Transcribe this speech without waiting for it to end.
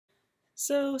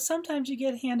So sometimes you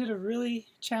get handed a really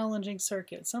challenging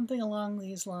circuit, something along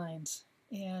these lines.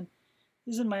 And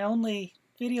this isn't my only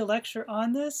video lecture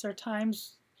on this. Or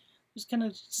times there's kind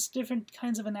of just different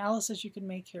kinds of analysis you can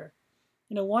make here.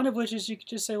 One of which is you could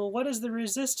just say, well, what is the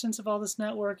resistance of all this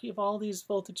network if all these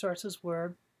voltage sources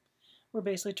were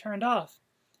basically turned off?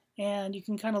 And you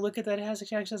can kind of look at that. It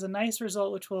actually has a nice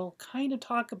result, which we'll kind of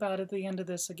talk about at the end of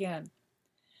this again.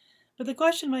 But the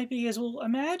question might be is, well,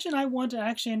 imagine I want to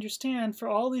actually understand for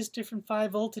all these different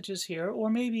 5 voltages here, or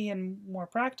maybe in more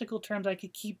practical terms, I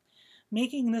could keep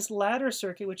making this ladder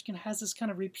circuit, which has this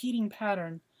kind of repeating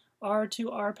pattern,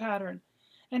 R-2R pattern,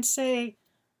 and say,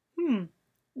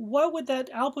 what would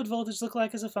that output voltage look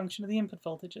like as a function of the input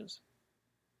voltages?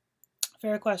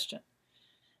 Fair question.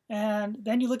 And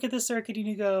then you look at the circuit and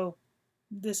you go,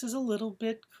 this is a little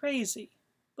bit crazy.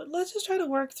 But let's just try to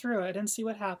work through it and see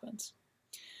what happens.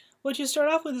 What you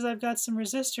start off with is I've got some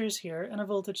resistors here and a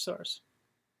voltage source.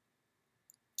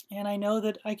 And I know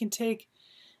that I can take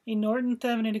a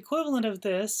norton-Thevenin equivalent of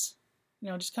this,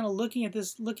 just kind of looking at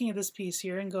this piece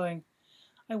here and going,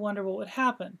 I wonder what would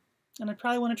happen. And I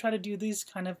probably want to try to do these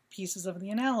kind of pieces of the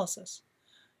analysis.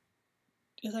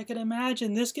 As I could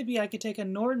imagine, this could be, I could take a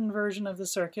Norton version of the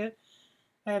circuit.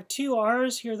 I have 2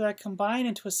 R's here that I combine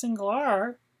into a single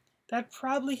R. That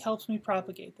probably helps me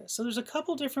propagate this. So there's a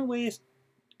couple different ways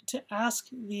to ask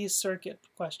these circuit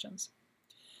questions.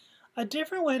 A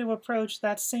different way to approach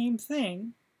that same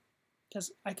thing,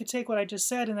 because I could take what I just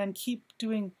said and then keep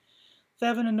doing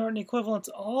Thevenin and Norton equivalents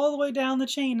all the way down the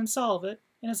chain and solve it,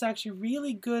 and it's actually a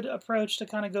really good approach to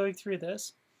kind of going through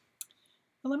this.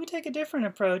 But let me take a different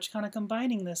approach, kind of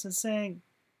combining this and saying,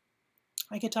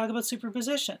 I could talk about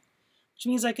superposition, which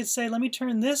means I could say, let me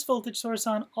turn this voltage source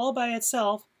on all by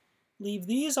itself, leave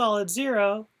these all at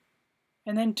 0,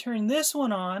 and then turn this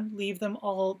one on, leave them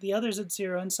all the others at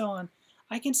 0, and so on.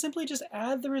 I can simply just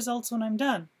add the results when I'm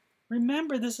done.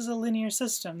 Remember, this is a linear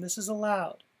system. This is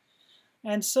allowed.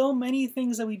 And so many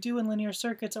things that we do in linear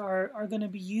circuits are going to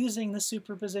be using the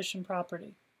superposition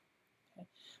property. Okay.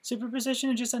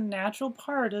 Superposition is just a natural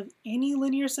part of any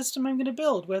linear system I'm going to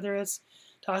build, whether it's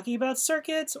talking about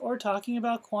circuits or talking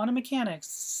about quantum mechanics.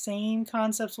 Same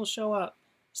concepts will show up,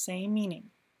 same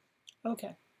meaning.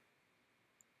 Okay.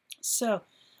 So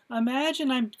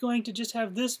imagine I'm going to just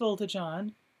have this voltage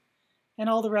on and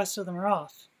all the rest of them are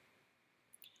off.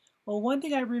 Well, one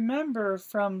thing I remember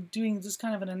from doing this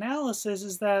kind of an analysis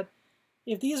is that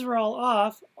if these were all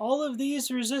off, all of these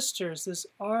resistors, this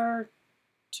R,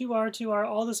 2R, 2R,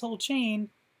 all this whole chain,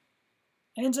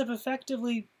 ends up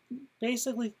effectively,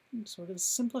 basically, sort of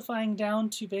simplifying down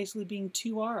to basically being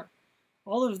 2R.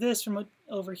 All of this from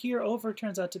over here over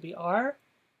turns out to be R,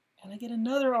 and I get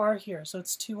another R here, so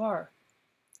it's 2R.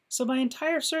 So my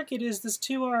entire circuit is this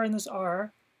 2R and this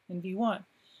R in V1.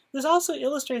 This also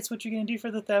illustrates what you're going to do for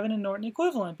the Thevenin and Norton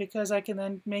equivalent, because I can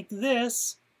then make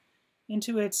this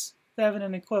into its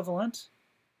Thevenin equivalent,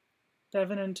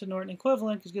 Thevenin to Norton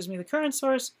equivalent, because it gives me the current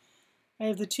source. I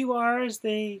have the 2 R's,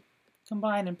 they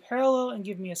combine in parallel and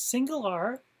give me a single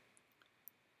R.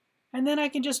 And then I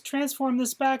can just transform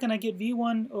this back and I get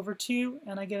V1 over 2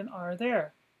 and I get an R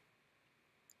there.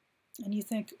 And you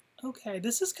think, okay,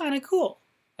 this is kind of cool.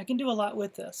 I can do a lot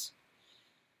with this.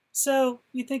 So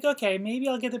you think, okay, maybe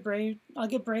I'll get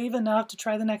brave enough to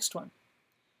try the next one.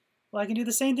 Well, I can do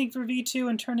the same thing for V2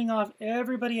 and turning off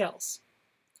everybody else.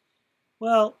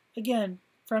 Well, again,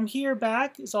 from here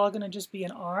back is all going to just be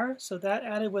an R, so that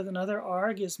added with another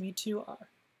R gives me 2R.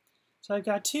 So I've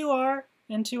got 2R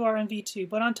and 2R and V2,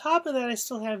 but on top of that I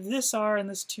still have this R and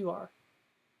this 2R.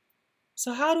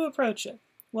 So how to approach it?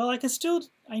 Well,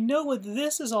 I know what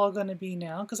this is all going to be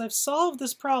now because I've solved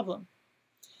this problem.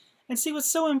 And see, what's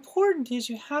so important is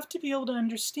you have to be able to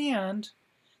understand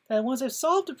that once I've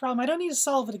solved a problem, I don't need to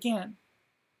solve it again.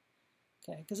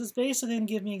 Okay, because it's basically going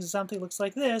to give me something that looks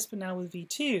like this, but now with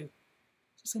V2. So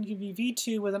it's going to give me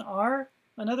V2 with an R,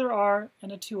 another R,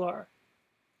 and a 2R.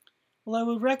 Well, I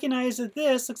would recognize that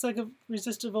this looks like a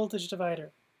resistive voltage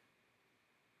divider.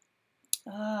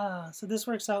 So this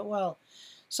works out well.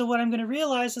 So what I'm going to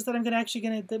realize is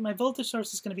that that my voltage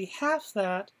source is going to be half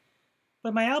that,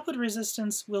 but my output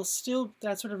resistance will still,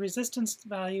 that sort of resistance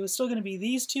value is still going to be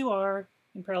these 2R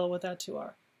in parallel with that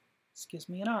 2R. This gives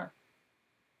me an R.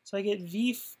 So I get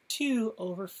V2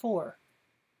 over 4.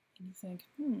 And you think,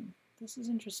 this is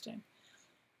interesting.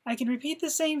 I can repeat the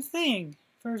same thing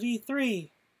for V3.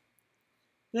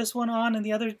 This one on and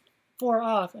the other 4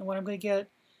 off, and what I'm going to get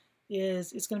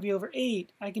is it's going to be over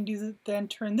 8. I can then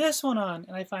turn this one on,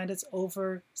 and I find it's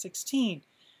over 16.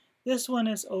 This one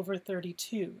is over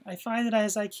 32. I find that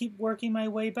as I keep working my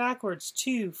way backwards,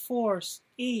 2, 4,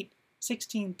 8,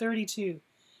 16, 32.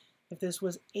 If this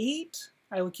was 8,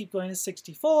 I would keep going to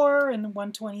 64 and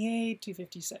 128,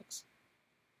 256.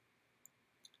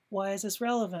 Why is this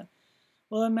relevant?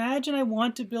 Well, imagine I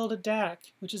want to build a DAC,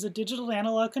 which is a digital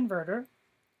analog converter,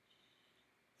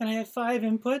 and I have 5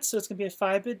 inputs, so it's going to be a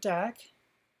 5-bit DAC,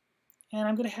 and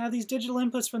I'm going to have these digital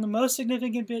inputs from the most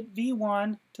significant bit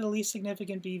V1 to the least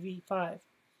significant bit V5.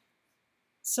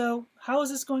 So how is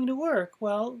this going to work?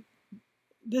 Well,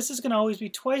 this is going to always be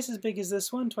twice as big as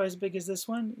this one, twice as big as this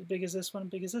one, as big as this one, as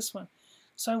big as this one.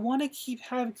 So I want to keep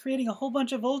creating a whole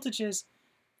bunch of voltages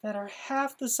that are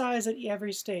half the size at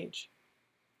every stage.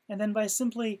 And then by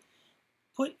simply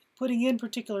putting in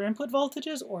particular input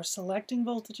voltages or selecting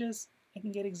voltages, I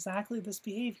can get exactly this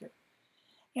behavior.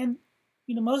 And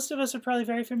most of us are probably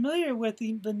very familiar with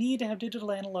the need to have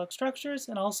digital analog structures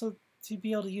and also to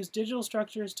be able to use digital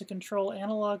structures to control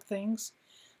analog things.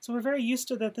 So we're very used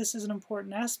to that this is an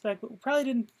important aspect, but we probably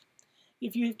didn't,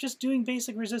 if you're just doing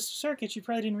basic resistor circuits, you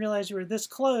probably didn't realize you were this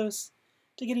close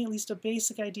to getting at least a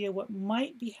basic idea what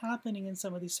might be happening in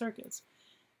some of these circuits.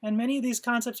 And many of these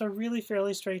concepts are really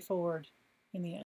fairly straightforward in the end.